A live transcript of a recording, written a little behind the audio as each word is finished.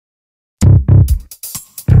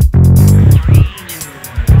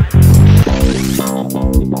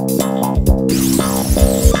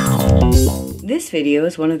video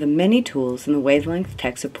is one of the many tools in the Wavelength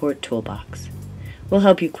Tech Support toolbox. We'll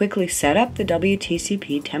help you quickly set up the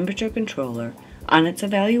WTCP temperature controller on its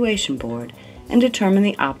evaluation board and determine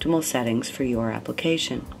the optimal settings for your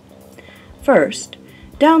application. First,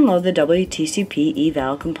 download the WTCP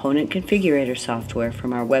eval component configurator software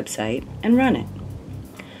from our website and run it.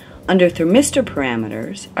 Under Thermistor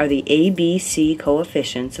parameters are the A, B, C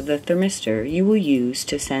coefficients of the thermistor you will use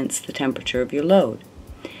to sense the temperature of your load.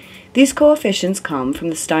 These coefficients come from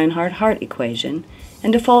the Steinhart-Hart equation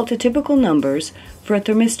and default to typical numbers for a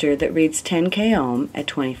thermistor that reads 10 k ohm at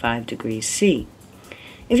 25 degrees C.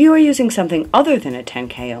 If you are using something other than a 10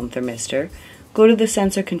 k ohm thermistor, go to the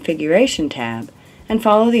Sensor Configuration tab and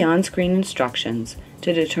follow the on-screen instructions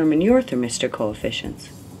to determine your thermistor coefficients.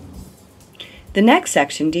 The next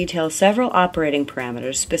section details several operating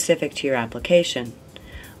parameters specific to your application.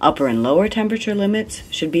 Upper and lower temperature limits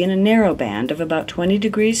should be in a narrow band of about 20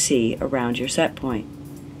 degrees C around your set point.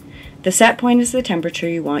 The set point is the temperature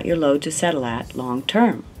you want your load to settle at long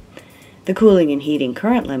term. The cooling and heating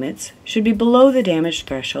current limits should be below the damage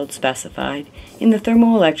threshold specified in the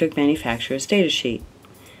Thermoelectric manufacturer's datasheet.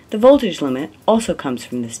 The voltage limit also comes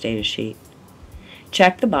from this datasheet.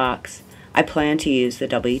 Check the box, I plan to use the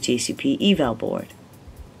WTCP eval board.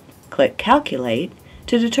 Click Calculate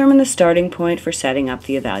to determine the starting point for setting up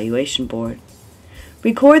the evaluation board.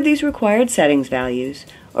 Record these required settings values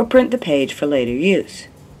or print the page for later use.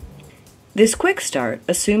 This quick start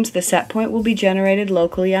assumes the set point will be generated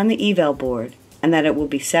locally on the eval board and that it will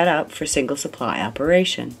be set up for single supply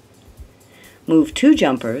operation. Move 2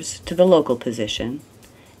 jumpers to the local position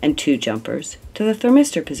and 2 jumpers to the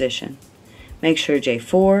thermistor position. Make sure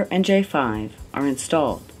J4 and J5 are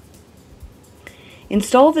installed.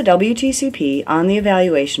 Install the WTCP on the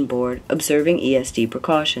evaluation board observing ESD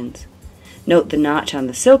precautions. Note the notch on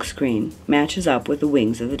the silk screen matches up with the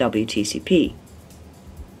wings of the WTCP.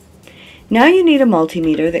 Now you need a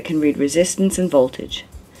multimeter that can read resistance and voltage.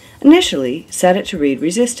 Initially, set it to read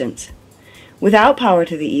resistance. Without power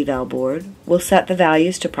to the eval board, we'll set the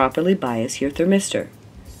values to properly bias your thermistor,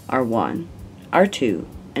 R1, R2,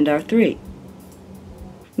 and R3.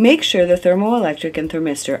 Make sure the Thermoelectric and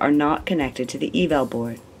thermistor are not connected to the eval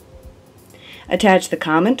board. Attach the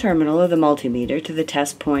common terminal of the multimeter to the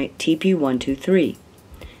test point TP123.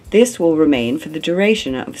 This will remain for the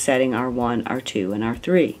duration of setting R1, R2, and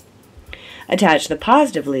R3. Attach the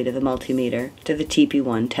positive lead of the multimeter to the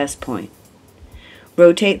TP1 test point.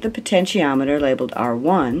 Rotate the potentiometer labeled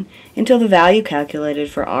R1 until the value calculated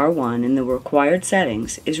for R1 in the required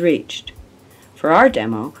settings is reached. For our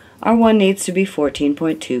demo, R1 needs to be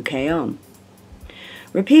 14.2 k ohm.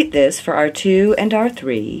 Repeat this for R2 and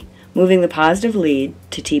R3, moving the positive lead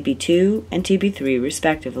to TP2 and TP3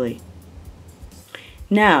 respectively.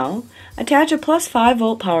 Now, attach a plus 5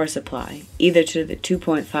 volt power supply, either to the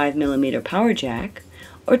 2.5 mm power jack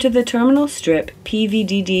or to the terminal strip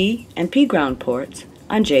PVDD and P ground ports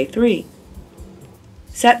on J3.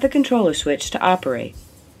 Set the controller switch to operate.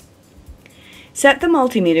 Set the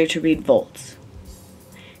multimeter to read volts.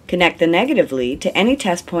 Connect the negative lead to any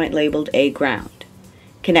test point labeled A ground.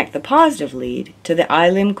 Connect the positive lead to the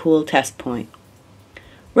iLim cool test point.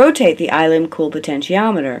 Rotate the iLim cool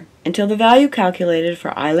potentiometer until the value calculated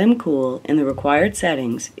for iLim cool in the required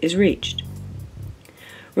settings is reached.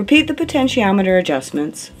 Repeat the potentiometer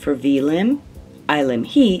adjustments for VLim, iLim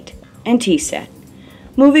heat, and Tset,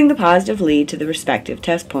 moving the positive lead to the respective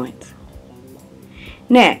test points.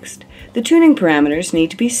 Next, the tuning parameters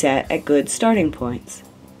need to be set at good starting points.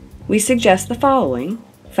 We suggest the following,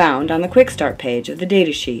 found on the Quick Start page of the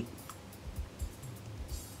datasheet.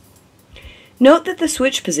 Note that the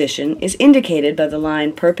switch position is indicated by the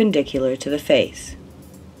line perpendicular to the face.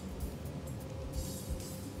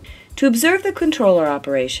 To observe the controller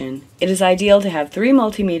operation, it is ideal to have 3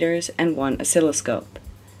 multimeters and 1 oscilloscope.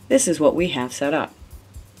 This is what we have set up.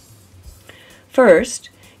 First,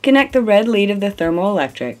 connect the red lead of the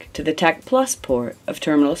Thermoelectric to the Tech Plus port of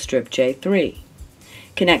terminal strip J3.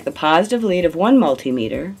 Connect the positive lead of 1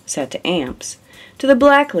 multimeter, set to amps, to the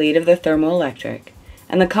black lead of the Thermoelectric,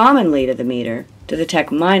 and the common lead of the meter to the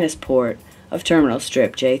Tech Minus port of terminal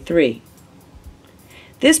strip J3.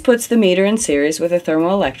 This puts the meter in series with the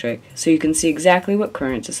Thermoelectric so you can see exactly what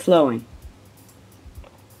current is flowing.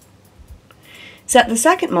 Set the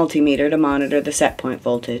second multimeter to monitor the set point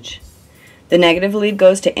voltage. The negative lead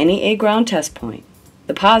goes to any A ground test point.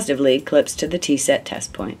 The positive lead clips to the Tset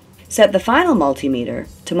test point. Set the final multimeter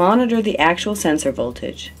to monitor the actual sensor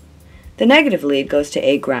voltage. The negative lead goes to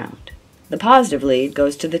A ground. The positive lead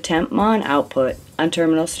goes to the temp mon output on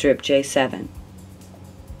terminal strip J7.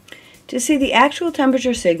 To see the actual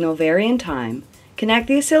temperature signal vary in time, Connect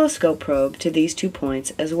the oscilloscope probe to these 2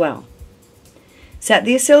 points as well. Set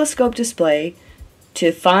the oscilloscope display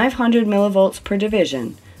to 500 millivolts per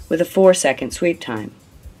division with a 4-second sweep time.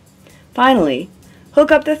 Finally,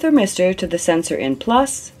 hook up the thermistor to the sensor in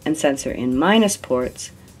plus and sensor in minus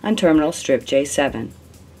ports on terminal strip J7.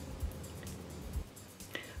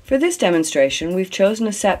 For this demonstration, we've chosen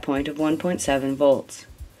a set point of 1.7 volts.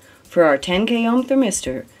 For our 10 k ohm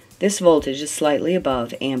thermistor, this voltage is slightly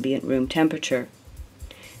above ambient room temperature.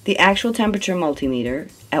 The actual temperature multimeter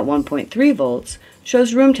at 1.3 volts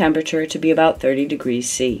shows room temperature to be about 30 degrees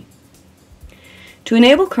C. To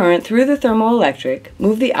enable current through the thermoelectric,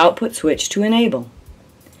 move the output switch to enable.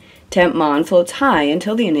 Temp mon floats high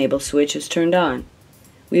until the enable switch is turned on.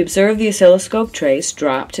 We observe the oscilloscope trace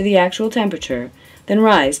drop to the actual temperature, then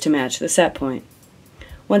rise to match the set point.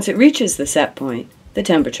 Once it reaches the set point, the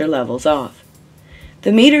temperature levels off.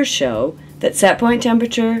 The meters show that set point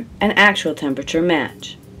temperature and actual temperature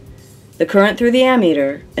match. The current through the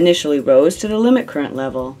ammeter initially rose to the limit current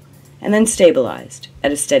level and then stabilized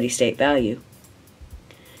at a steady state value.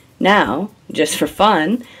 Now, just for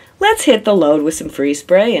fun, let's hit the load with some free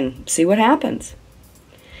spray and see what happens.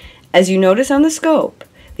 As you notice on the scope,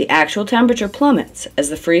 the actual temperature plummets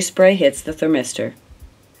as the free spray hits the thermistor.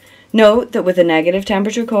 Note that with a negative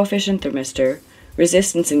temperature coefficient thermistor,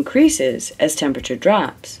 resistance increases as temperature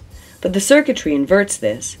drops, but the circuitry inverts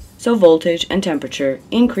this, so voltage and temperature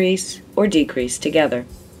increase or decrease together.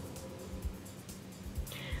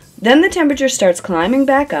 Then the temperature starts climbing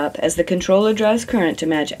back up as the controller drives current to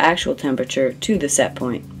match actual temperature to the set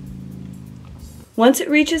point. Once it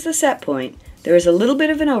reaches the set point, there is a little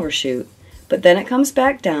bit of an overshoot, but then it comes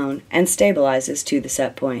back down and stabilizes to the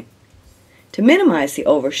set point. To minimize the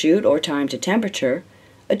overshoot or time to temperature,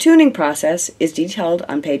 a tuning process is detailed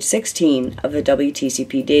on page 16 of the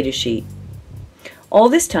WTCP datasheet. All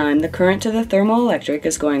this time, the current to the thermoelectric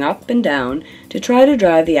is going up and down to try to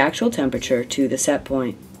drive the actual temperature to the set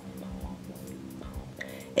point.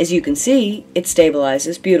 As you can see, it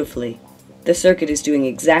stabilizes beautifully. The circuit is doing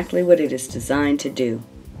exactly what it is designed to do.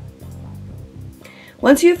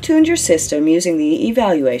 Once you have tuned your system using the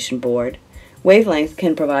evaluation board, Wavelength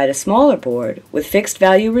can provide a smaller board with fixed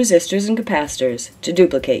value resistors and capacitors to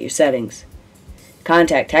duplicate your settings.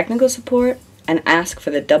 Contact technical support and ask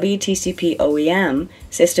for the WTCP OEM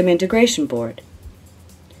System Integration Board.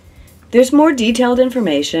 There's more detailed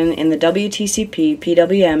information in the WTCP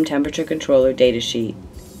PWM Temperature Controller datasheet.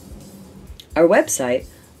 Our website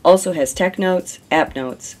also has tech notes, app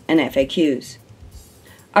notes, and FAQs.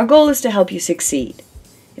 Our goal is to help you succeed.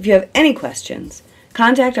 If you have any questions,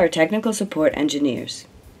 contact our technical support engineers.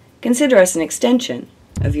 Consider us an extension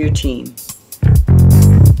of your team.